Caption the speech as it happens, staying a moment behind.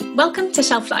Welcome to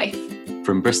Shelf Life.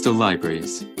 From Bristol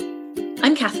Libraries.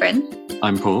 I'm Catherine.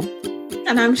 I'm Paul.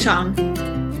 And I'm Sean.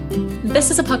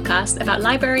 This is a podcast about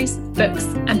libraries, books,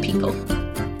 and people.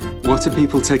 What are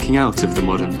people taking out of the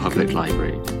modern public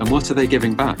library, and what are they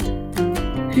giving back?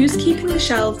 Who's keeping the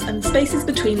shelves and the spaces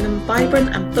between them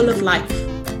vibrant and full of life?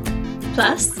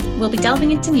 Plus, we'll be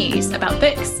delving into news about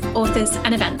books, authors,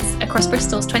 and events across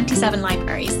Bristol's 27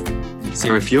 libraries.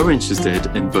 So if you're interested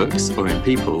in books or in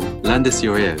people, lend us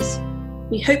your ears.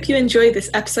 We hope you enjoy this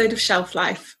episode of Shelf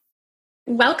Life.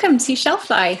 Welcome to Shelf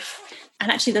Life.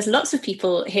 And actually, there's lots of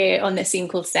people here on this Zoom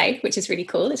call today, which is really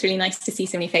cool. It's really nice to see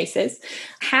so many faces.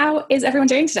 How is everyone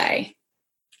doing today?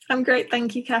 I'm great,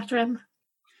 thank you, Catherine.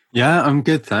 Yeah, I'm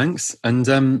good, thanks.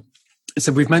 And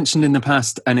so we've mentioned in the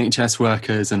past NHS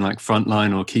workers and like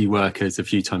frontline or key workers a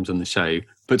few times on the show,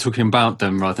 but talking about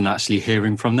them rather than actually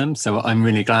hearing from them. So I'm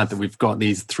really glad that we've got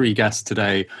these three guests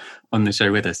today on the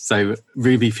show with us. So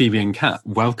Ruby, Phoebe and Kat,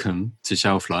 welcome to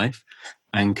Shelf Life.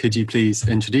 And could you please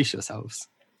introduce yourselves?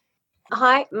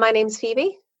 Hi, my name's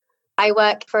Phoebe. I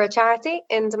work for a charity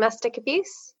in domestic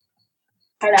abuse.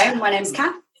 Hello, my name's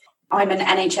Kat. I'm an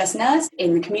NHS nurse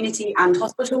in the community and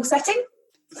hospital setting.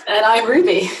 And I'm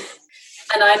Ruby,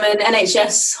 and I'm an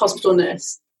NHS hospital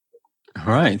nurse. All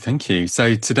right, thank you.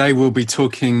 So today we'll be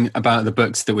talking about the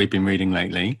books that we've been reading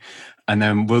lately, and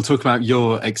then we'll talk about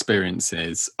your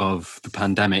experiences of the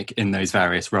pandemic in those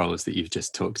various roles that you've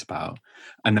just talked about.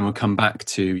 And then we'll come back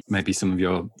to maybe some of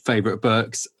your favourite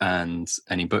books and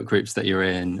any book groups that you're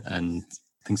in and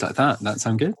things like that. That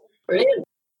sound good? Brilliant.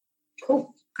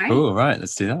 Cool. Great. Cool, all right,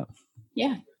 let's do that.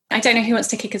 Yeah. I don't know who wants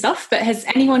to kick us off, but has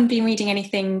anyone been reading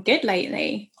anything good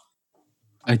lately?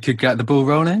 I could get the ball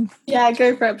rolling. Yeah,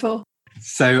 go for it, Paul.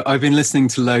 So I've been listening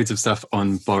to loads of stuff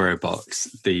on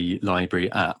BorrowBox, the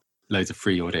library app, loads of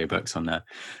free audiobooks on there.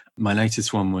 My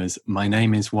latest one was My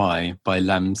Name Is Why by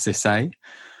Lem Sissay,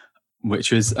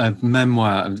 which was a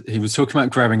memoir. He was talking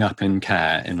about growing up in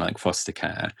care, in like foster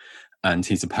care, and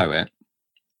he's a poet.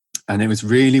 And it was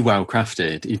really well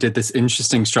crafted. He did this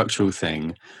interesting structural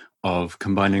thing of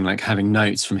combining like having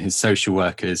notes from his social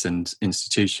workers and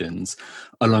institutions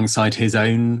alongside his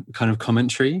own kind of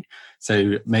commentary.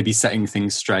 So maybe setting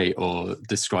things straight or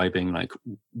describing like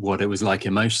what it was like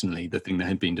emotionally, the thing that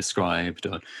had been described,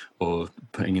 or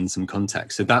putting in some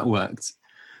context. So that worked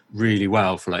really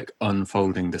well for like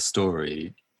unfolding the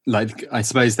story. Like, I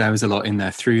suppose there was a lot in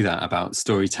there through that about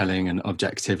storytelling and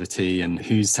objectivity and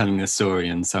who's telling the story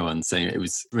and so on. So it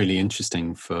was really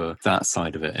interesting for that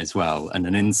side of it as well, and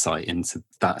an insight into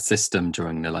that system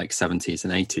during the like 70s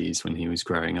and 80s when he was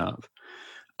growing up.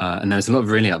 And there was a lot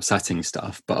of really upsetting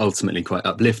stuff, but ultimately quite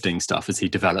uplifting stuff as he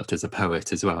developed as a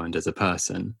poet as well and as a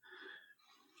person.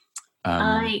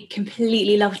 I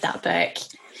completely loved that book.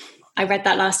 I read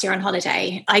that last year on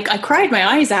holiday. I cried my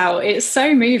eyes out. It's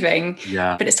so moving.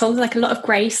 Yeah. But it's told with like a lot of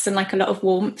grace and like a lot of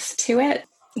warmth to it.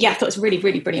 Yeah, I thought it was a really,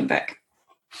 really brilliant book.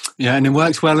 Yeah, and it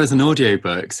worked well as an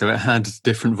audiobook. So it had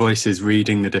different voices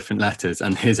reading the different letters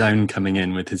and his own coming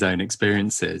in with his own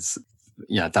experiences.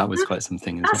 Yeah, that was quite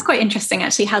something. That's quite interesting,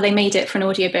 actually, how they made it for an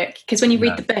audiobook. Because when you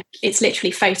read the book, it's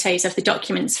literally photos of the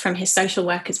documents from his social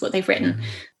workers, what they've written.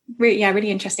 Yeah.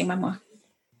 Really interesting memoir.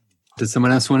 Does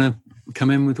someone else want to come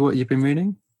in with what you've been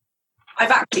reading? I've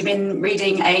actually been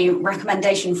reading a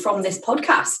recommendation from this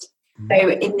podcast. So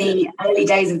in the early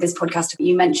days of this podcast,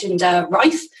 you mentioned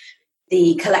Rife,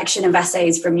 the collection of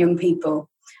essays from young people.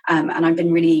 And I've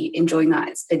been really enjoying that.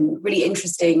 It's been really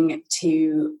interesting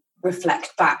to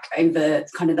reflect back over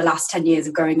kind of the last 10 years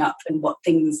of growing up and what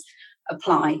things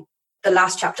apply. The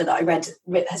last chapter that I read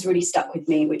has really stuck with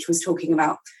me, which was talking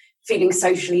about feeling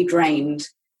socially drained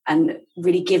and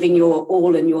really giving your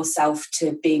all and yourself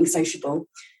to being sociable.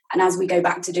 And as we go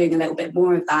back to doing a little bit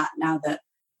more of that, now that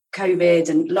COVID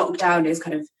and lockdown is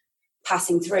kind of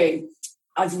passing through,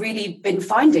 I've really been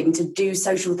finding to do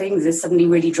social things is suddenly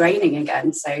really draining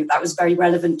again. So that was very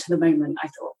relevant to the moment, I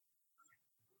thought.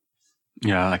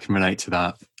 Yeah, I can relate to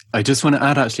that. I just want to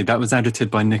add, actually, that was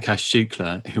edited by Nikesh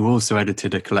Shukla, who also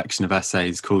edited a collection of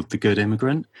essays called The Good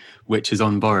Immigrant, which is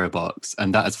on BorrowBox,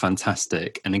 and that is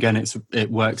fantastic. And again,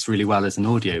 it works really well as an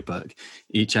audiobook,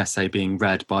 each essay being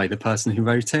read by the person who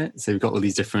wrote it. So we've got all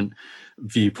these different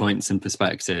viewpoints and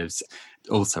perspectives.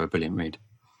 Also a brilliant read.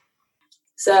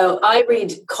 So I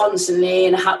read constantly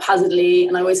and haphazardly,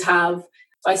 and I always have.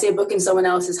 If I see a book in someone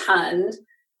else's hand,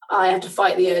 I have to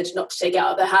fight the urge not to take it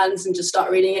out of their hands and just start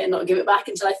reading it and not give it back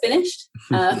until I finished.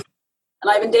 And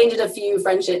I've endangered a few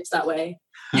friendships that way.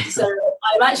 So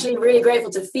I'm actually really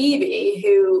grateful to Phoebe,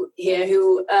 who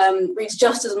reads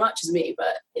just as much as me,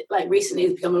 but recently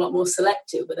has become a lot more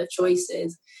selective with her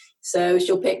choices. So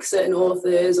she'll pick certain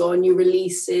authors or new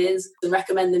releases and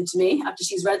recommend them to me after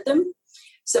she's read them.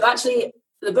 So actually,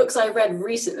 the books I've read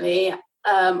recently,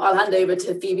 I'll hand over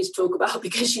to Phoebe to talk about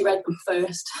because she read them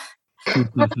first.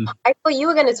 I thought you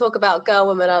were going to talk about Girl,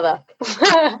 Woman, Other.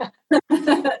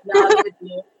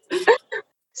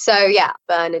 So yeah,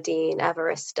 Bernadine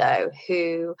Evaristo,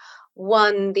 who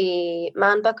won the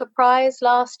Man Booker Prize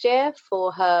last year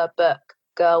for her book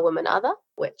Girl, Woman, Other,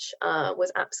 which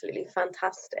was absolutely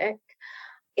fantastic.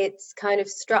 It's kind of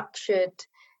structured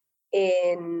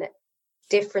in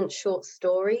different short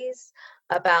stories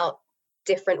about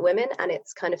different women, and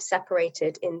it's kind of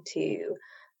separated into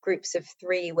groups of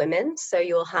 3 women. So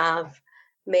you'll have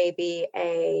maybe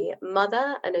a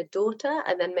mother and a daughter,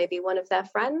 and then maybe one of their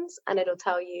friends, and it'll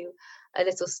tell you a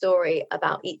little story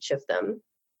about each of them.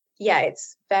 Yeah,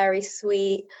 it's very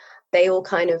sweet. They all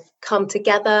kind of come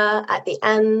together at the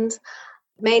end,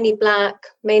 mainly Black,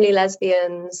 mainly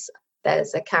lesbians.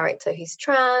 There's a character who's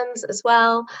trans as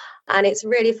well, and it's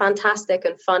really fantastic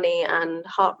and funny and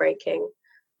heartbreaking.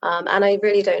 And I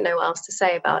really don't know what else to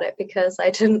say about it because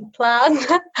I didn't plan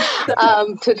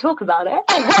to talk about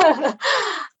it.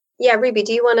 Yeah, Ruby,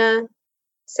 do you want to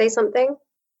say something?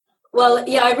 Well,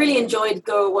 yeah, I really enjoyed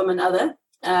Girl, Woman, Other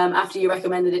after you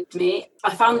recommended it to me.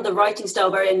 I found the writing style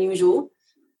very unusual,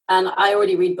 and I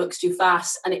already read books too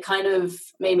fast, and it kind of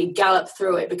made me gallop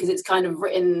through it because it's kind of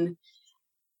written...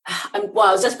 I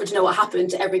was desperate to know what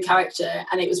happened to every character,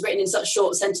 and it was written in such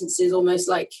short sentences, almost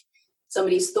like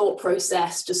somebody's thought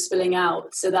process just spilling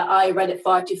out, so that I read it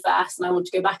far too fast and I want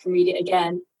to go back and read it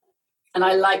again. And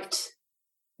I liked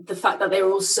the fact that they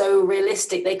were all so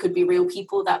realistic. They could be real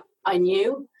people that I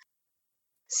knew.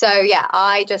 So yeah,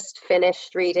 I just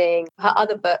finished reading her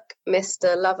other book,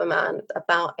 Mr. Loverman,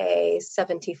 about a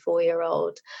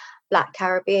 74-year-old Black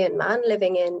Caribbean man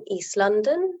living in East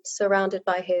London, surrounded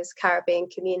by his Caribbean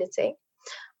community.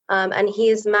 And he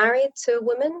is married to a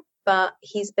woman, but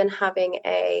he's been having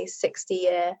a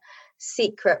 60-year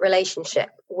secret relationship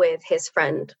with his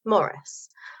friend Morris.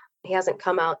 He hasn't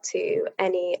come out to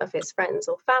any of his friends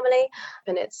or family,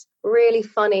 and it's really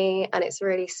funny and it's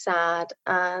really sad.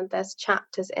 And there's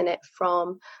chapters in it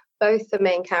from both the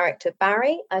main character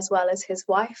Barry as well as his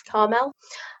wife Carmel,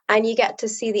 and you get to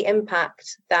see the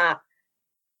impact that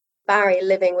Barry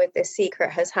living with this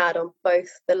secret has had on both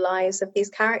the lives of these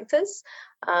characters.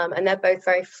 And they're both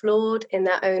very flawed in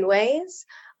their own ways,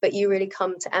 but you really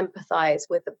come to empathize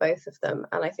with the both of them.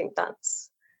 And I think that's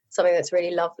something that's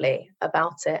really lovely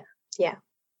about it. Yeah.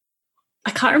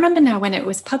 I can't remember now when it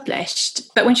was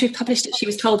published, but when she published it, she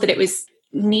was told that it was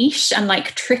niche and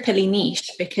like triply niche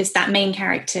because that main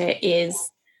character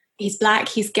he's Black,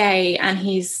 he's gay, and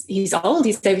he's old,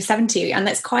 he's over 70. And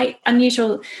that's quite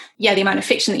unusual. Yeah, the amount of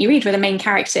fiction that you read where the main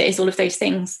character is all of those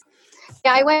things.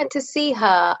 Yeah, I went to see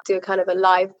her do a kind of a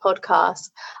live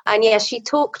podcast. And yeah, she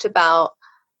talked about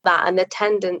that and the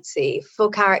tendency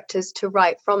for characters to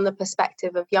write from the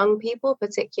perspective of young people,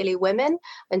 particularly women.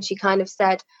 And she kind of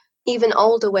said, even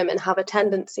older women have a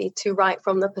tendency to write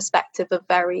from the perspective of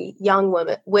very young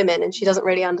women. And she doesn't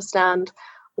really understand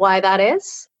why that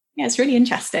is. Yeah, it's really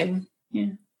interesting.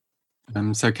 Yeah.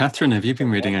 So Catherine, have you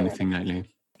been reading anything lately?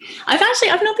 I've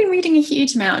not been reading a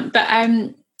huge amount, but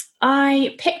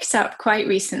I picked up quite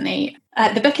recently.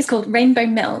 The book is called Rainbow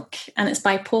Milk, and it's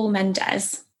by Paul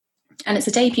Mendez, and it's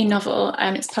a debut novel.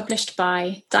 It's published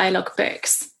by Dialogue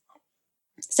Books.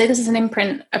 So this is an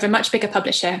imprint of a much bigger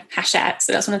publisher, Hachette.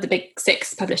 So that's one of the big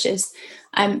 6 publishers.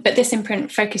 But this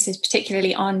imprint focuses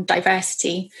particularly on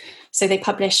diversity. So they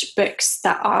publish books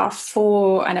that are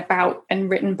for and about and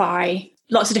written by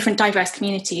lots of different diverse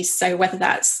communities. So whether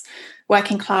that's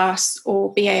working class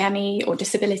or BAME or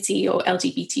disability or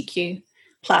LGBTQ+.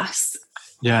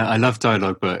 Yeah, I love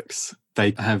Dialogue Books.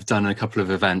 They have done a couple of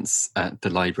events at the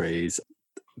libraries.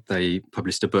 They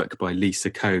published a book by Lisa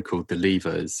Ko called The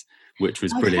Leavers, which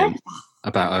was brilliant,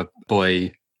 about a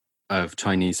boy of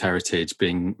Chinese heritage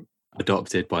being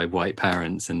adopted by white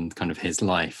parents and kind of his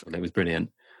life. It was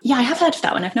brilliant. Yeah, I have heard of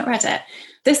that one. I've not read it.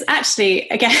 This actually,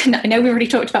 again, I know we already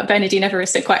talked about Bernadine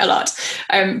Evaristo quite a lot,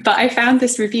 but I found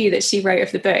this review that she wrote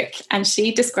of the book, and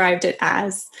she described it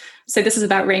as, so this is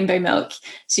about Rainbow Milk.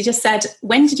 She just said,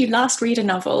 when did you last read a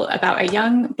novel about a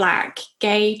young, Black,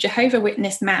 gay, Jehovah's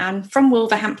Witness man from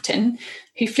Wolverhampton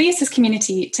who flees his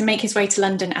community to make his way to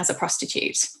London as a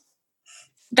prostitute?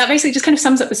 That basically just kind of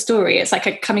sums up the story. It's like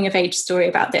a coming-of-age story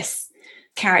about this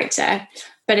character,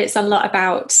 but it's a lot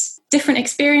about different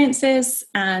experiences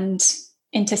and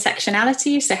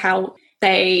intersectionality, so how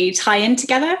they tie in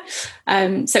together.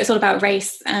 So it's all about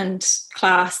race and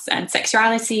class and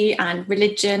sexuality and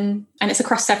religion, and it's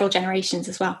across several generations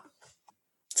as well.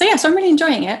 So I'm really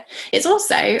enjoying it. It's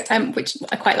also, which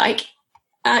I quite like,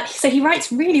 so he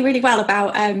writes really, really well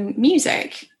about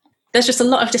music. There's just a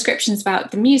lot of descriptions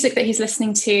about the music that he's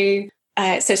listening to.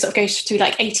 So it sort of goes through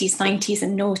like 80s, 90s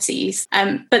and noughties.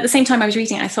 But at the same time I was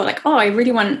reading it, I thought like, I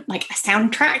really want like a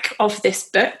soundtrack of this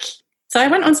book. So I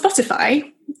went on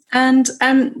Spotify and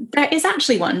there is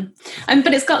actually one.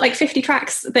 But it's got like 50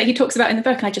 tracks that he talks about in the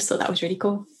book. And I just thought that was really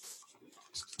cool.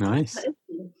 Nice.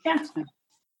 Yeah.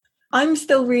 I'm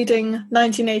still reading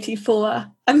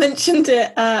 1984. I mentioned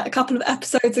it a couple of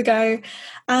episodes ago,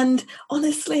 and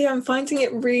honestly, I'm finding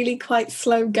it really quite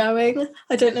slow going.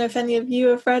 I don't know if any of you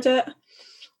have read it.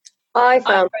 I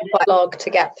found it quite long to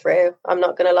get through. I'm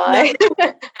not going to lie.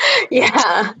 No.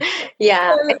 yeah.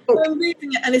 So I'm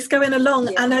reading it and it's going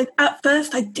along, and at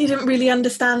first I didn't really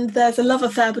understand there's a love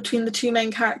affair between the two main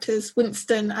characters,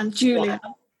 Winston and Julia,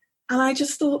 and I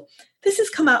just thought, this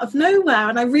has come out of nowhere,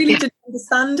 and I really didn't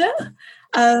understand it.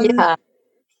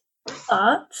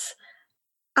 But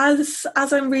as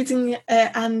I'm reading it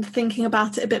and thinking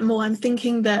about it a bit more, I'm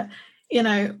thinking that, you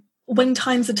know, when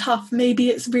times are tough, maybe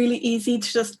it's really easy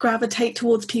to just gravitate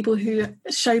towards people who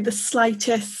show the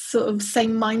slightest sort of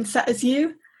same mindset as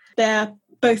you. They're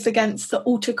both against the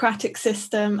autocratic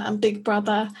system and Big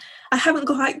Brother. I haven't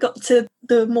quite got to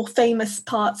the more famous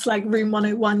parts like Room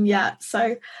 101 yet,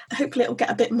 so hopefully it'll get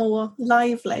a bit more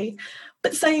lively.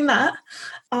 But saying that,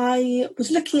 I was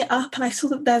looking it up and I saw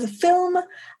that there's a film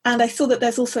and I saw that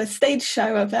there's also a stage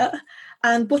show of it,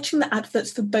 and watching the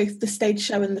adverts for both the stage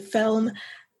show and the film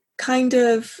kind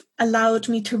of allowed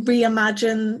me to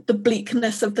reimagine the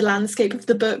bleakness of the landscape of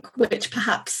the book, which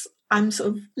perhaps I'm sort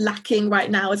of lacking right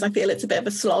now, as I feel it's a bit of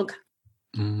a slog.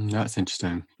 That's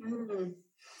interesting.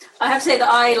 I have to say that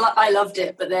I loved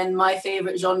it, but then my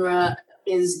favourite genre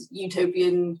is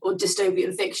utopian or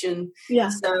dystopian fiction. Yeah.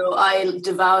 So I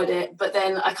devoured it, but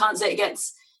then I can't say it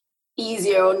gets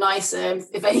easier or nicer.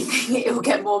 If anything, it will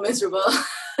get more miserable.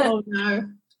 Oh no.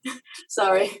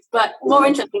 Sorry, but more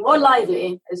interesting, more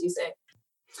lively, as you say.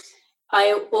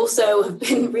 I also have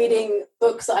been reading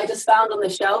books that I just found on the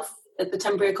shelf at the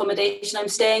temporary accommodation I'm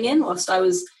staying in whilst I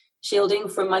was shielding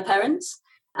from my parents.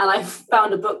 And I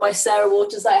found a book by Sarah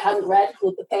Waters that I hadn't read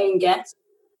called The Paying Guest,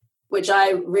 which I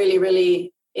really,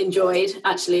 really enjoyed,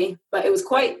 actually. But it was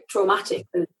quite traumatic,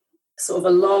 sort of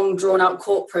a long, drawn-out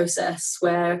court process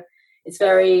where it's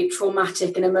very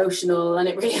traumatic and emotional, and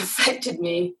it really affected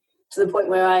me to the point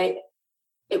where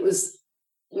it was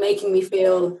making me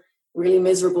feel really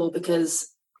miserable because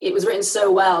it was written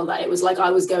so well that it was like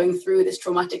I was going through this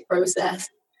traumatic process.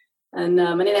 And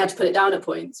I nearly had to put it down at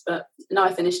points, but now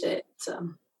I finished it.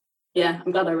 So, yeah,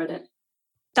 I'm glad I read it.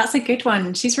 That's a good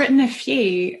one. She's written a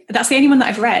few. That's the only one that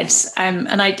I've read.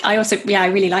 And I also, I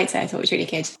really liked it. I thought it was really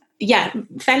good. Yeah,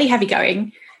 fairly heavy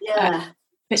going. Yeah.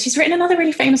 But she's written another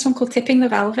really famous one called Tipping the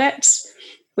Velvet,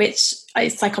 which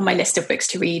is like on my list of books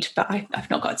to read, but I've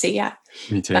not got to yet.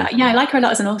 Me too. But yeah, I like her a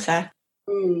lot as an author.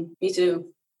 Me too.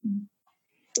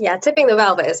 Yeah, Tipping the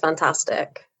Velvet is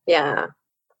fantastic. Yeah.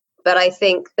 But I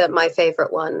think that my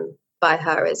favourite one by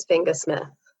her is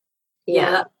Fingersmith.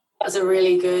 Yeah, that's a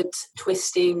really good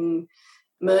twisting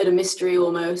murder mystery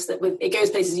almost. It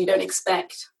goes places you don't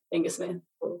expect. Fingersmith.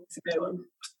 It's a great one.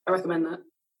 I recommend that.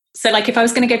 So, like, if I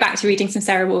was going to go back to reading some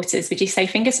Sarah Waters, would you say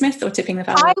Fingersmith or Tipping the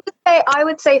Velvet? I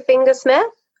would say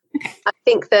Fingersmith. Okay. I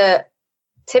think that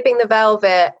Tipping the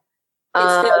Velvet,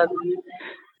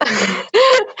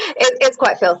 it's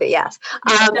quite filthy, yes.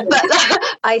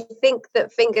 But I think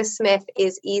that Fingersmith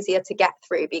is easier to get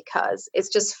through because it's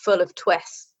just full of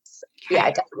twists. Okay. Yeah,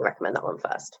 I definitely recommend that one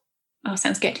first. Oh,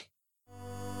 sounds good.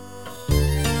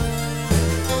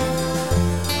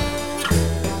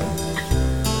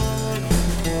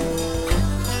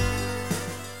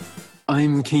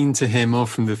 I'm keen to hear more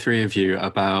from the three of you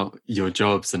about your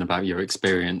jobs and about your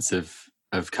experience of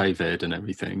COVID and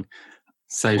everything.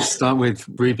 So start with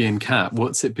Ruby and Kat.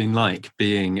 What's it been like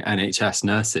being NHS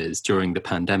nurses during the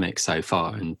pandemic so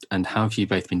far, and how have you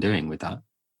both been doing with that?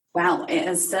 Well, it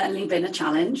has certainly been a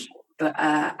challenge, but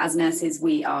as nurses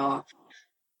we are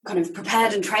kind of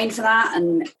prepared and trained for that,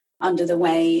 and under the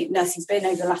way nursing's been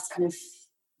over the last kind of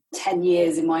 10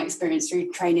 years in my experience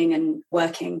through training and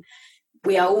working,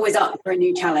 we are always up for a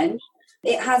new challenge.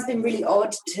 It has been really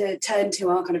odd to turn to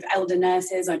our kind of elder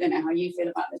nurses. I don't know how you feel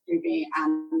about this, Ruby,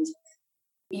 and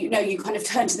you kind of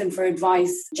turn to them for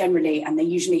advice generally, and they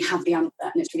usually have the answer,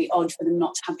 and it's really odd for them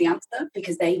not to have the answer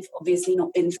because they've obviously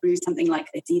not been through something like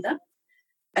this either.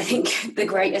 I think the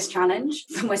greatest challenge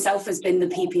for myself has been the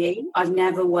PPE. I've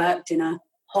never worked in a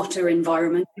hotter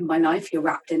environment in my life. You're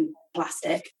wrapped in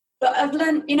plastic. But I've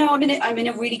learned, I'm in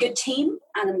a really good team,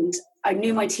 and I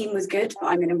knew my team was good, but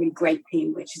I'm in a really great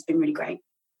team, which has been really great.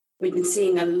 We've been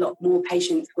seeing a lot more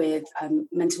patients with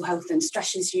mental health and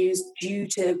stress issues due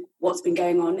to what's been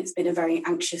going on. It's been a very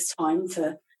anxious time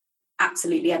for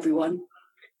absolutely everyone.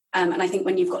 And I think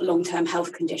when you've got long-term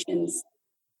health conditions,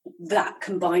 that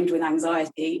combined with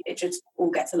anxiety, it just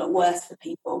all gets a lot worse for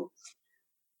people.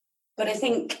 But I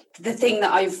think the thing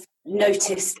that I've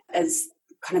noticed as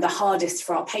kind of the hardest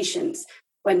for our patients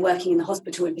when working in the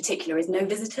hospital in particular is no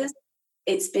visitors.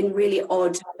 It's been really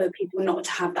odd for people not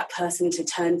to have that person to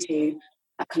turn to,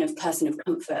 that kind of person of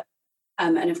comfort.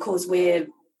 And of course, we're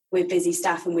busy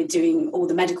staff and we're doing all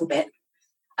the medical bit.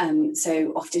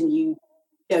 So often you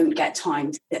don't get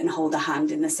time to sit and hold a hand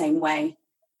in the same way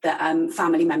that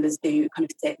family members do, kind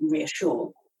of sit and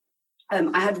reassure.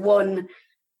 I had one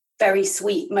very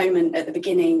sweet moment at the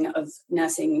beginning of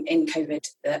nursing in COVID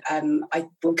that I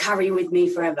will carry with me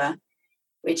forever,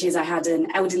 which is I had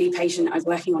an elderly patient. I was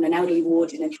working on an elderly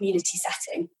ward in a community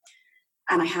setting,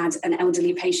 and I had an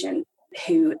elderly patient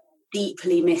who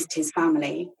deeply missed his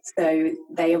family. So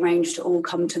they arranged to all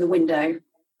come to the window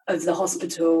of the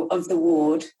hospital, of the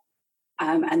ward,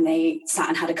 and they sat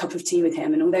and had a cup of tea with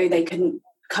him. And although they couldn't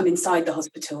come inside the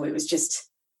hospital, it was just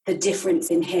the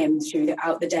difference in him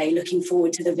throughout the day, looking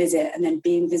forward to the visit and then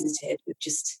being visited, was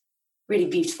just really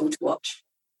beautiful to watch.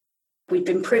 We've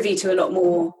been privy to a lot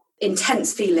more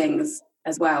intense feelings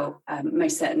as well,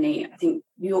 most certainly. I think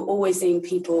you're always seeing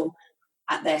people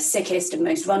at their sickest and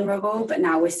most vulnerable, but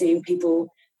now we're seeing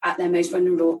people at their most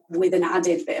vulnerable with an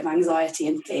added bit of anxiety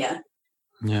and fear.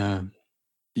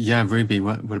 Yeah, Ruby,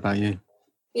 what about you?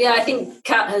 Yeah, I think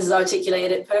Kat has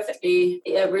articulated it perfectly.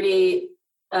 It really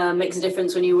makes a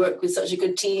difference when you work with such a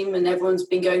good team and everyone's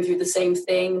been going through the same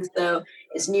thing, so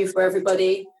it's new for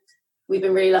everybody. We've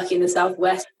been really lucky in the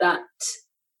Southwest that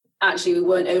actually we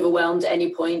weren't overwhelmed at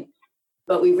any point,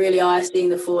 but we really are seeing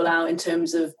the fallout in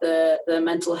terms of the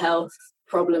mental health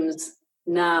problems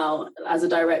now as a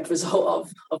direct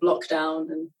result of lockdown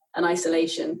and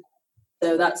isolation.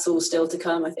 So that's all still to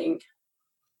come, I think.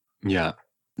 Yeah.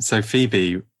 So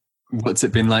Phoebe, what's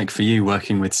it been like for you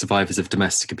working with survivors of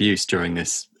domestic abuse during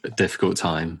this difficult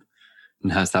time?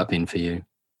 And how's that been for you?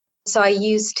 So I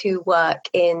used to work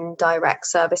in direct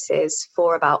services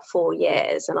for about 4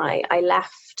 years, and I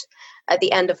left at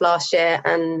the end of last year,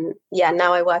 and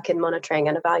now I work in monitoring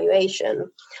and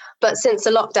evaluation. But since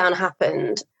the lockdown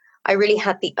happened, I really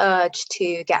had the urge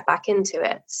to get back into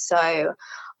it. So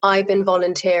I've been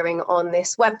volunteering on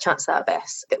this web chat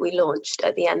service that we launched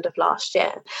at the end of last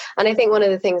year. And I think one of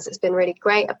the things that's been really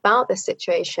great about this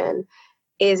situation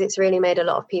is it's really made a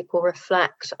lot of people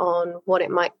reflect on what it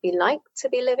might be like to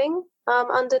be living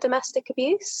under domestic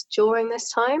abuse during this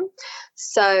time.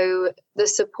 So the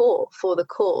support for the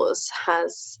cause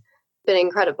has been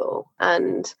incredible.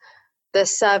 And the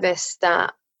service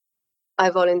that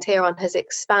I volunteer on has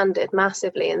expanded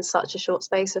massively in such a short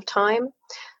space of time.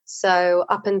 So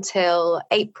up until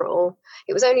April,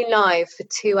 it was only live for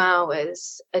 2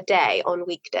 hours a day on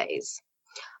weekdays.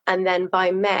 And then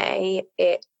by May,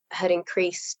 it had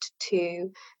increased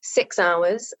to 6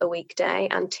 hours a weekday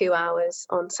and 2 hours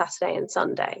on Saturday and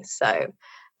Sunday. So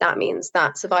that means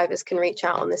that survivors can reach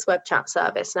out on this web chat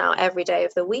service now every day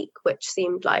of the week, which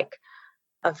seemed like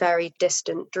a very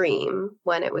distant dream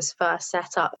when it was first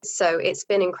set up. So it's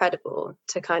been incredible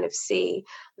to kind of see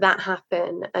that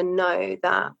happen and know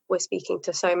that we're speaking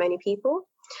to so many people.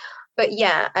 But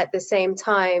yeah, at the same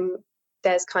time,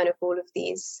 there's kind of all of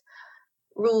these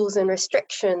rules and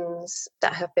restrictions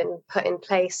that have been put in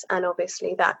place, and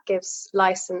obviously that gives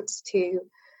license to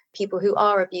people who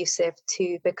are abusive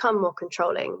to become more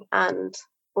controlling and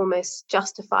almost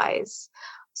justifies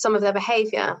some of their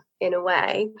behavior in a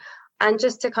way. And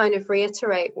just to kind of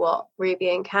reiterate what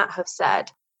Ruby and Kat have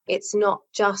said, it's not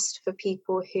just for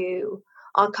people who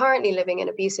are currently living in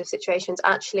abusive situations.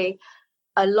 Actually,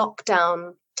 a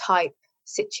lockdown type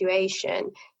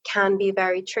situation can be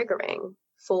very triggering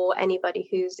for anybody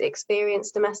who's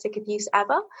experienced domestic abuse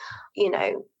ever. You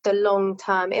know, the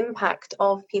long-term impact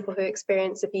of people who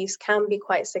experience abuse can be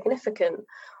quite significant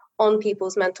on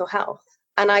people's mental health.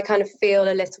 And I kind of feel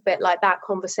a little bit like that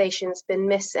conversation's been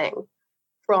missing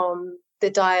from the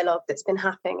dialogue that's been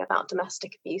happening about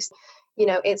domestic abuse. You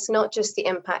know, it's not just the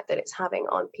impact that it's having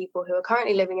on people who are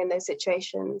currently living in those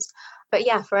situations, but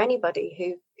yeah, for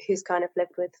anybody who's kind of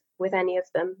lived with any of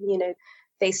them, you know,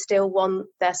 they still want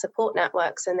their support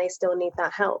networks and they still need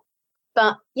that help.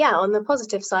 But yeah, on the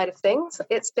positive side of things,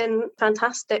 it's been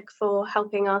fantastic for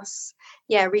helping us,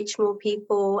 reach more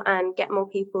people and get more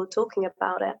people talking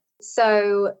about it.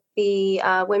 So the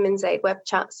Women's Aid web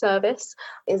chat service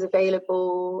is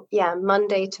available,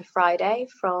 Monday to Friday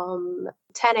from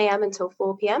 10 a.m. until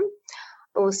 4 p.m.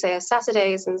 Also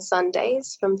Saturdays and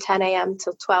Sundays from 10 a.m.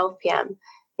 till 12 p.m.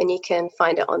 And you can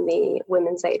find it on the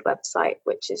Women's Aid website,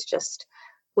 which is just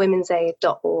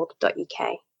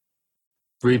womensaid.org.uk.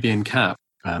 Ruby and Kat,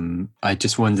 I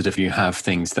just wondered if you have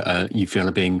things that you feel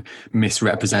are being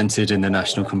misrepresented in the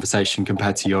national conversation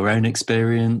compared to your own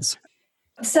experience.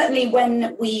 Certainly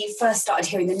when we first started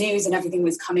hearing the news and everything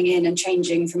was coming in and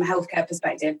changing from a healthcare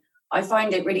perspective, I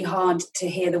find it really hard to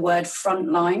hear the word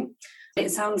frontline. It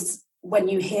sounds, when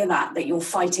you hear that you're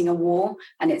fighting a war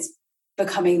and it's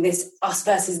becoming this us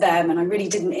versus them, and I really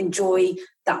didn't enjoy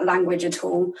that language at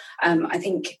all. I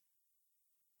think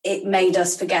it made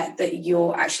us forget that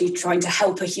you're actually trying to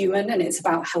help a human, and it's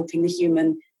about helping the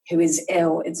human who is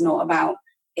ill. It's not about,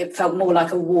 it felt more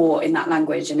like a war in that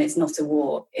language, and it's not a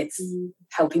war. It's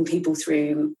helping people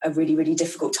through a really, really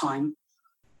difficult time.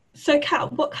 So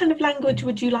Kat, what kind of language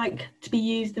would you like to be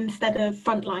used instead of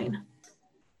frontline?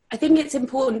 I think it's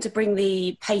important to bring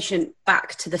the patient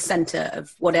back to the centre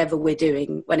of whatever we're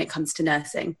doing when it comes to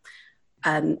nursing.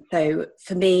 So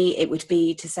for me, it would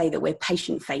be to say that we're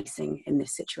patient-facing in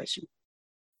this situation.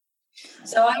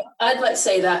 So I'd like to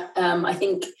say that I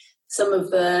think some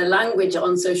of the language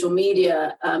on social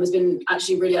media has been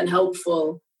actually really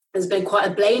unhelpful. There's been quite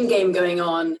a blame game going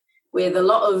on with a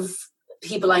lot of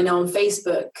people I know on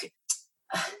Facebook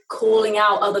calling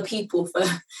out other people for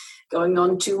going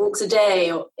on 2 walks a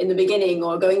day or in the beginning,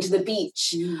 or going to the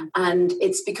beach. And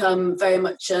it's become very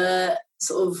much a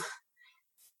sort of,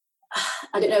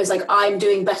 I don't know, it's like I'm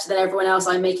doing better than everyone else,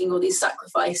 I'm making all these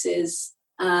sacrifices,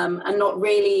 and not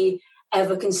really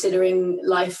ever considering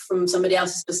life from somebody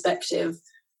else's perspective.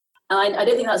 And I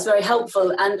don't think that's very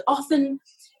helpful. And often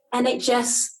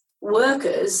NHS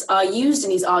workers are used in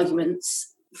these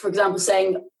arguments, for example,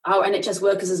 saying our NHS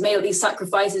workers has made all these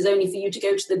sacrifices only for you to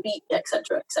go to the beach,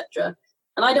 etc., etc.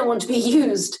 And I don't want to be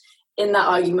used in that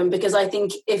argument, because I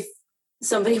think if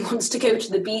somebody wants to go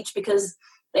to the beach because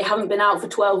they haven't been out for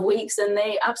 12 weeks, then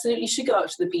they absolutely should go out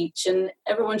to the beach, and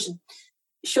everyone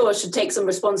should take some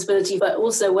responsibility. But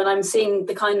also, when I'm seeing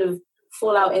the kind of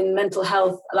fallout in mental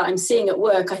health that I'm seeing at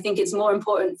work, I think it's more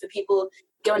important for people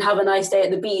to go and have a nice day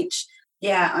at the beach.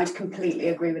 Yeah, I'd completely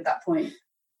agree with that point.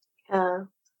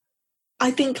 I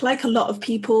think, like a lot of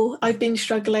people, I've been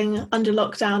struggling under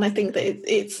lockdown. I think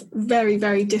that it's very,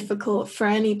 very difficult for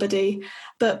anybody,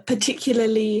 but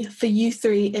particularly for you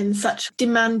three in such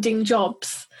demanding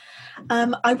jobs.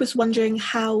 I was wondering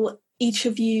how each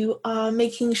of you are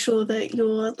making sure that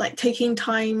you're taking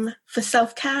time for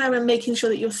self-care and making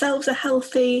sure that yourselves are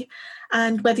healthy,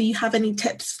 and whether you have any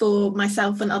tips for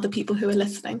myself and other people who are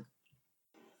listening.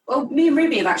 Well, me and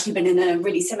Ruby have actually been in a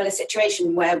really similar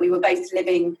situation where we were both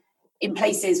living in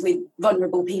places with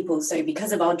vulnerable people. So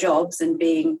because of our jobs and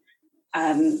being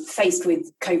faced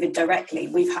with COVID directly,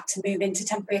 we've had to move into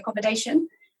temporary accommodation.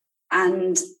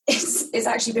 And it's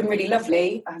actually been really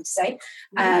lovely, I have to say,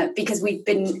 because we've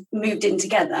been moved in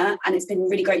together, and it's been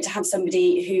really great to have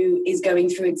somebody who is going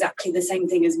through exactly the same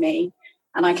thing as me.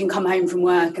 And I can come home from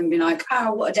work and be like,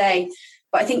 oh, what a day.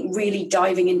 But I think really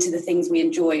diving into the things we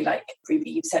enjoy, like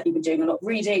Ruby, you've certainly been doing a lot of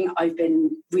reading. I've been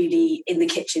really in the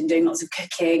kitchen doing lots of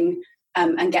cooking,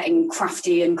 and getting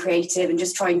crafty and creative, and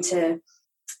just trying to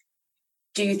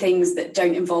do things that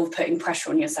don't involve putting pressure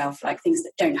on yourself, like things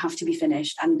that don't have to be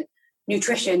finished. And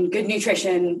nutrition, good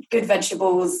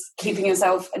vegetables, keeping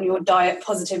yourself and your diet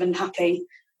positive and happy,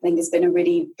 I think has been a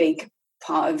really big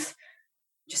part of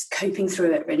just coping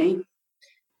through it, really.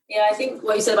 Yeah, I think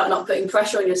what you said about not putting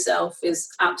pressure on yourself is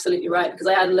absolutely right, because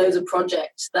I had loads of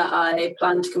projects that I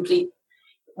planned to complete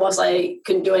whilst I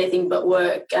couldn't do anything but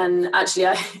work, and actually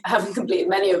I haven't completed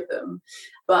many of them,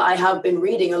 but I have been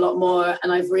reading a lot more,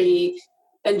 and I've really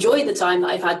enjoyed the time that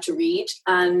I've had to read,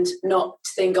 and not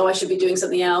think, oh, I should be doing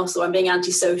something else, or I'm being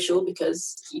antisocial,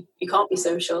 because you can't be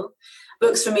social.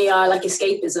 Books for me are like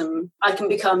escapism. I can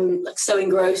become so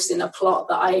engrossed in a plot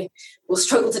that I will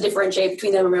struggle to differentiate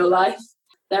between them in real life.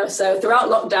 So throughout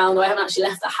lockdown, though I haven't actually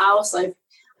left the house, I've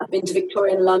been to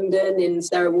Victorian London in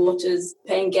Sarah Waters'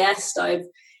 paying guest. I've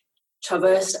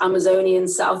traversed Amazonian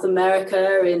South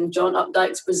America in John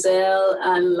Updike's Brazil,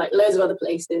 and loads of other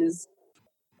places.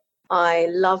 I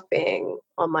love being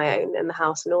on my own in the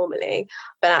house normally,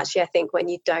 but actually I think when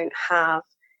you don't have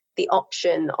the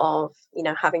option of,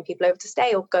 having people over to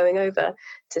stay or going over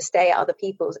to stay at other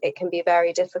people's, it can be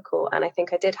very difficult. And I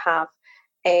think I did have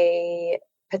a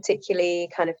particularly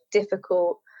kind of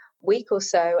difficult week or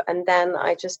so, and then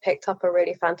I just picked up a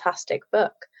really fantastic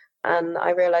book And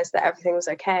I realized that everything was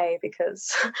okay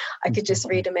because I could just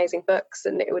read amazing books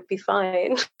and it would be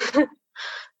fine.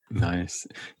 Nice.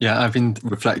 Yeah, I've been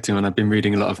reflecting on, I've been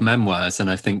reading a lot of memoirs, and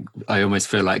I think I almost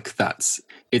feel like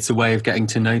it's a way of getting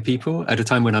to know people at a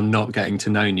time when I'm not getting to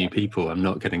know new people, I'm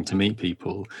not getting to meet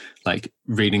people. Like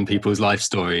reading people's life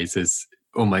stories is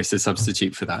almost a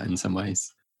substitute for that in some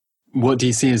ways. What do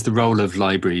you see as the role of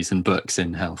libraries and books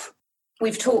in health?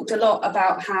 We've talked a lot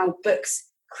about how books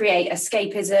create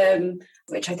escapism,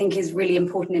 which I think is really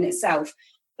important in itself.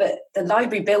 But the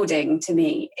library building, to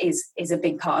me, is a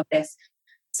big part of this.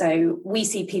 So we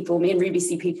see people, me and Ruby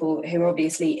see people who are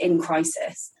obviously in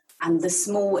crisis, and the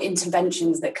small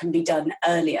interventions that can be done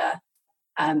earlier.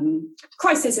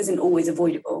 Crisis isn't always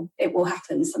avoidable. It will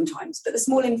happen sometimes. But the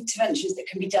small interventions that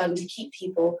can be done to keep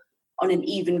people on an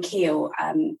even keel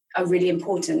are really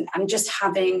important. And just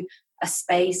having a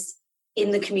space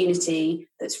in the community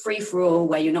that's free for all,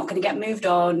 where you're not going to get moved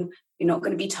on, you're not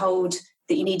going to be told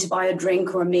that you need to buy a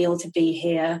drink or a meal to be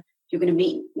here. You're going to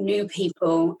meet new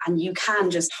people, and you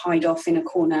can just hide off in a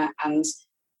corner and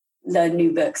learn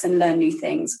new books and learn new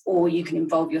things, or you can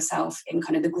involve yourself in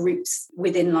kind of the groups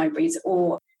within libraries,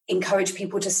 or encourage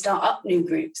people to start up new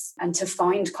groups and to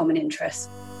find common interests.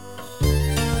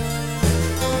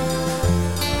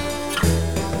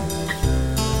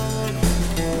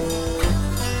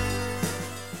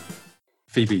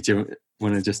 Phoebe, do you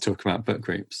want to just talk about book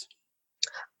groups?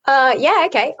 Yeah,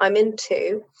 okay. I'm in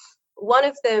two. One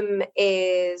of them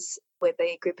is with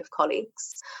a group of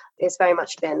colleagues. It's very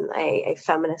much been a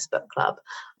feminist book club,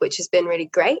 which has been really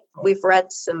great. We've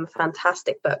read some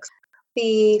fantastic books.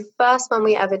 The first one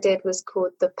we ever did was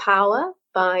called The Power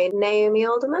by Naomi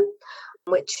Alderman,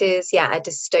 which is, a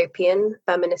dystopian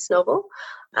feminist novel.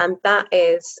 And that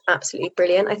is absolutely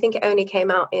brilliant. I think it only came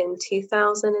out in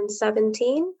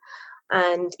 2017.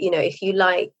 And, if you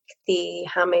like The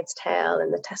Handmaid's Tale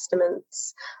and The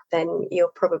Testaments, then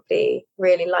you'll probably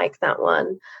really like that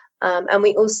one. And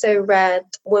we also read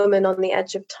Woman on the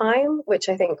Edge of Time, which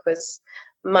I think was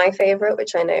my favourite,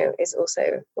 which I know is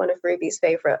also one of Ruby's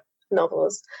favourite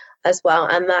novels as well.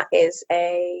 And that is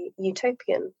a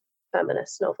utopian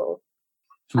feminist novel.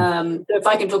 So if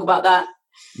I can talk about that.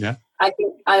 Yeah. I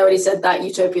think I already said that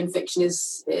utopian fiction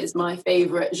is my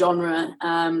favourite genre,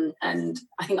 and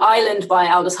I think Island by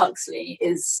Aldous Huxley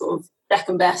is sort of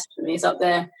second best for me. It's up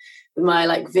there with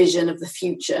my vision of the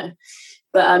future,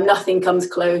 but nothing comes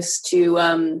close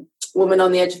to Woman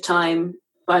on the Edge of Time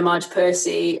by Marge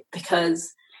Percy,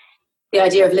 because the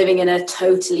idea of living in a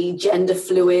totally gender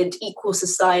fluid, equal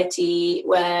society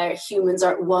where humans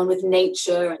are at one with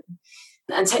nature,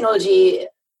 and technology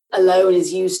alone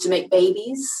is used to make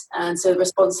babies, and so the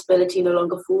responsibility no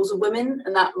longer falls on women.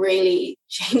 And that really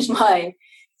changed my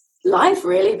life,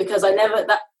 really, because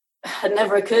that had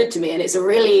never occurred to me, and it's a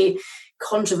really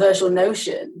controversial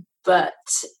notion. But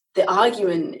the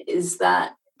argument is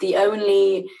that the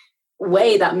only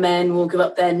way that men will give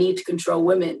up their need to control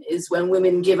women is when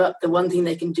women give up the one thing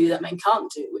they can do that men can't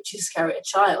do, which is carry a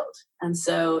child. And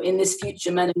so in this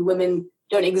future, men and women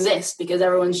don't exist because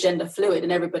everyone's gender fluid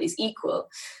and everybody's equal.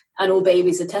 And all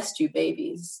babies are test tube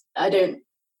babies. I don't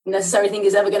necessarily think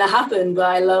it's ever going to happen, but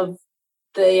I love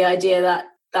the idea that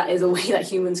that is a way that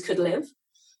humans could live.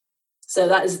 So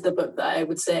that is the book that I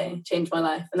would say changed my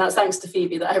life. And that's thanks to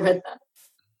Phoebe that I read that.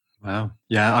 Wow.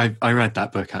 Yeah, I read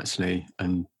that book actually,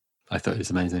 and I thought it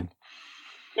was amazing.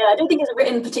 Yeah, I don't think it's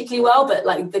written particularly well,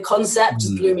 but the concept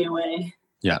just blew me away.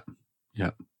 Yeah.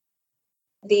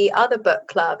 The other book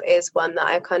club is one that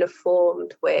I've kind of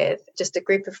formed with just a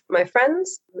group of my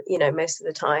friends. Most of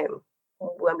the time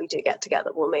when we do get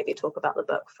together, we'll maybe talk about the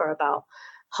book for about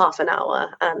half an hour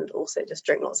and also just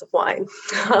drink lots of wine.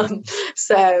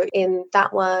 So in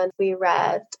that one, we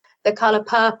read The Colour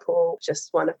Purple, just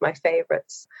one of my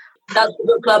favourites. That's the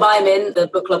book club I'm in, the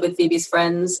book club with Phoebe's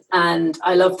friends, and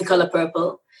I love The Colour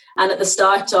Purple. And at the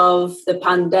start of the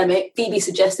pandemic, Phoebe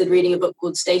suggested reading a book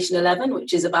called Station 11,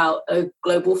 which is about a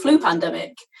global flu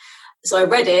pandemic. So I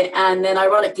read it, and then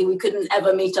ironically, we couldn't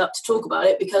ever meet up to talk about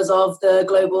it because of the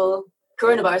global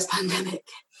coronavirus pandemic.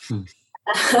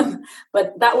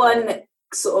 But that one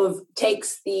sort of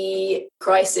takes the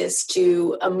crisis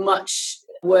to a much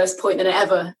worse point than it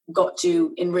ever got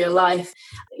to in real life.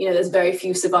 There's very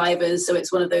few survivors, so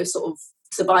it's one of those sort of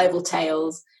survival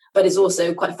tales, but it's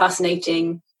also quite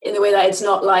fascinating in the way that it's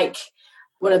not like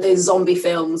one of those zombie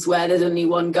films where there's only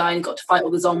one guy and got to fight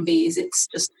all the zombies. It's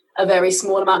just a very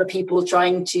small amount of people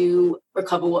trying to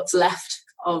recover what's left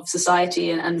of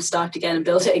society and start again and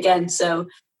build it again. So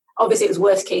obviously it was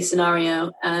worst case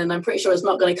scenario, and I'm pretty sure it's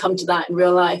not going to come to that in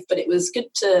real life, but it was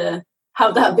good to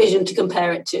have that vision to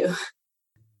compare it to.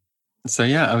 So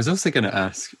I was also going to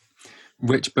ask,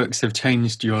 which books have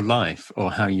changed your life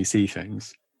or how you see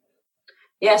things?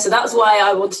 Yeah, so that's why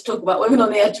I want to talk about Women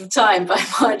on the Edge of Time by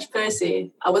Marge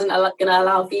Percy. I wasn't going to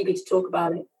allow Phoebe to talk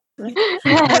about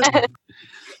it.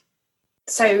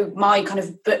 So my kind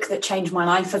of book that changed my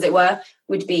life, as it were,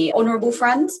 would be Honourable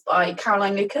Friends by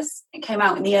Caroline Lucas. It came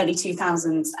out in the early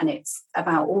 2000s, and it's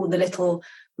about all the little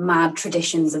mad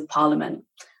traditions of Parliament.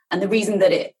 And the reason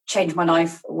that it changed my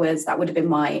life was that would have been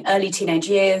my early teenage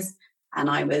years, and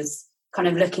I was kind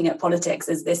of looking at politics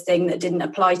as this thing that didn't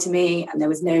apply to me and there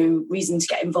was no reason to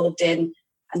get involved in.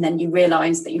 And then you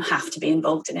realise that you have to be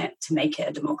involved in it to make it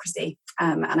a democracy.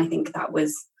 And I think that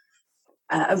was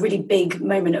a really big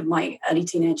moment of my early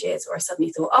teenage years where I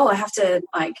suddenly thought, I have to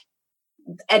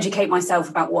educate myself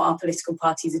about what our political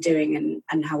parties are doing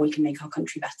and how we can make our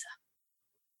country better.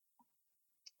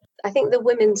 I think The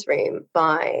Women's Room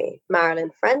by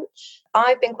Marilyn French.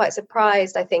 I've been quite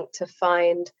surprised, I think, to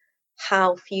find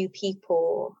how few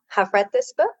people have read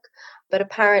this book. But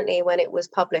apparently when it was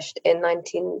published in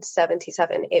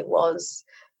 1977, it was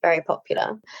very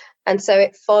popular. And so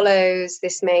it follows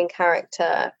this main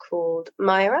character called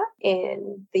Myra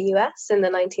in the US in the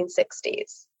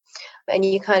 1960s. And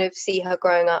you kind of see her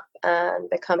growing up and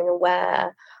becoming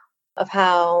aware of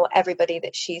how everybody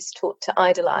that she's taught to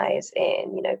idolize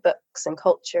in, books and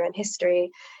culture and history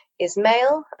is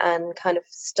male, and kind of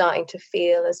starting to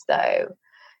feel as though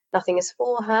nothing is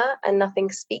for her and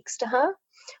nothing speaks to her.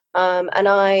 And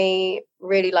I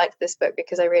really liked this book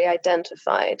because I really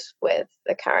identified with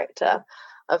the character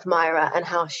of Myra and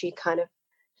how she kind of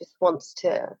just wants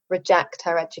to reject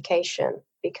her education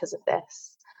because of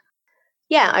this.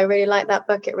 Yeah, I really liked that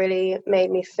book. It really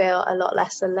made me feel a lot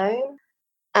less alone.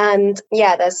 And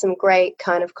there's some great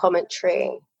kind of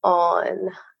commentary on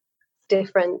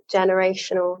different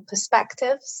generational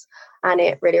perspectives. And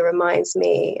it really reminds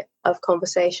me of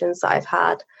conversations that I've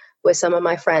had with some of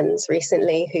my friends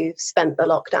recently who've spent the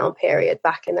lockdown period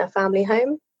back in their family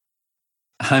home.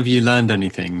 Have you learned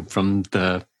anything from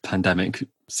the pandemic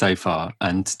so far?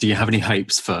 And do you have any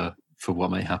hopes for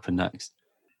what may happen next?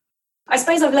 I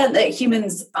suppose I've learned that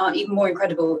humans are even more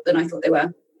incredible than I thought they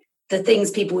were. The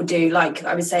things people would do, like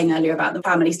I was saying earlier about the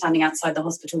family standing outside the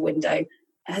hospital window,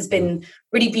 has been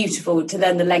really beautiful, to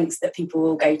learn the lengths that people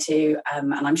will go to.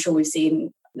 And I'm sure we've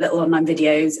seen little online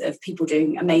videos of people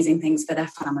doing amazing things for their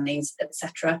families,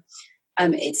 etc.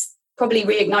 It's probably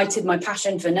reignited my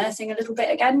passion for nursing a little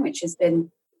bit again, which has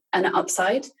been an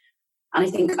upside. And I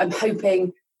think I'm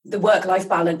hoping the work-life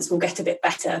balance will get a bit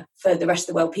better for the rest of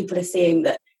the world. People are seeing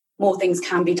that more things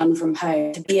can be done from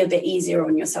home, to be a bit easier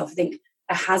on yourself. I think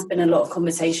there has been a lot of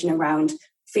conversation around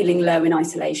feeling low in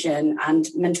isolation and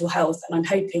mental health. And I'm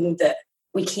hoping that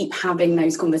we keep having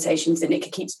those conversations and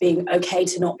it keeps being okay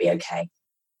to not be okay.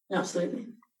 Absolutely.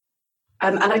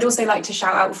 And I'd also like to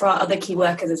shout out for our other key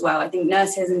workers as well. I think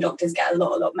nurses and doctors get a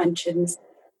lot mentions,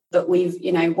 but we've,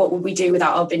 what would we do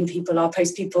without our bin people, our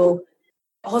post people?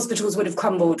 Hospitals would have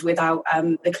crumbled without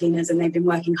the cleaners, and they've been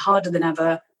working harder than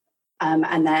ever.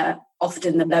 And they're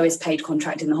often the lowest paid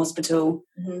contract in the hospital.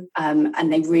 Mm-hmm.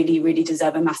 And they really, really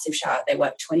deserve a massive shout out. They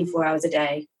work 24 hours a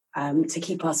day to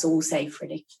keep us all safe,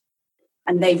 really.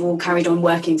 And they've all carried on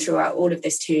working throughout all of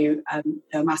this too. So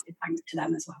a massive thanks to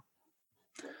them as well.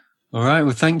 All right.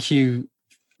 Well, thank you,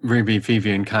 Ruby,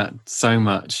 Phoebe and Kat, so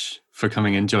much for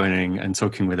coming and joining and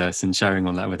talking with us and sharing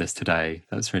all that with us today.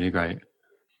 That's really great.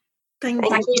 Thank you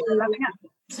for having us.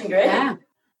 It's been great. Yeah.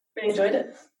 Really enjoyed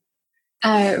it.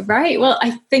 Right. Well,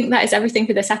 I think that is everything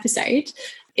for this episode.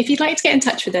 If you'd like to get in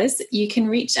touch with us, you can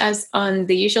reach us on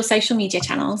the usual social media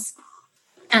channels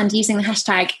and using the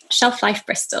hashtag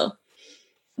ShelfLifeBristol.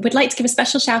 We'd like to give a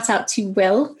special shout out to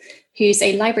Will, who's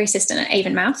a library assistant at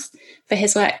Avonmouth, for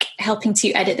his work helping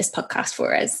to edit this podcast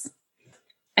for us.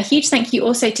 A huge thank you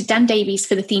also to Dan Davies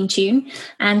for the theme tune,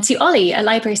 and to Ollie, a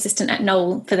library assistant at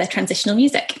Knoll, for their transitional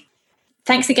music.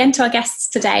 Thanks again to our guests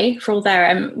today for all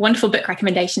their wonderful book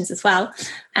recommendations as well.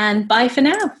 And bye for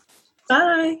now.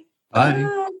 Bye.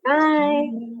 Bye. Bye.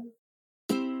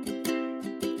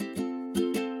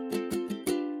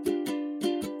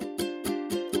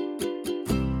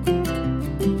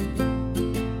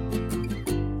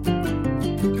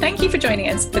 Thank you for joining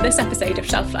us for this episode of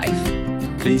Shelf Life.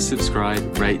 Please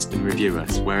subscribe, rate and review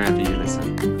us wherever you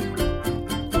listen.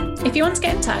 If you want to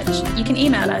get in touch, you can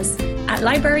email us at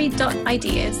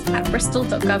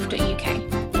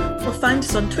library.ideas@bristol.gov.uk. Or find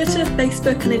us on Twitter,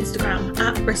 Facebook and Instagram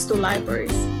at Bristol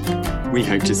Libraries. We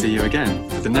hope to see you again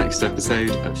for the next episode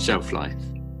of Shelf Life.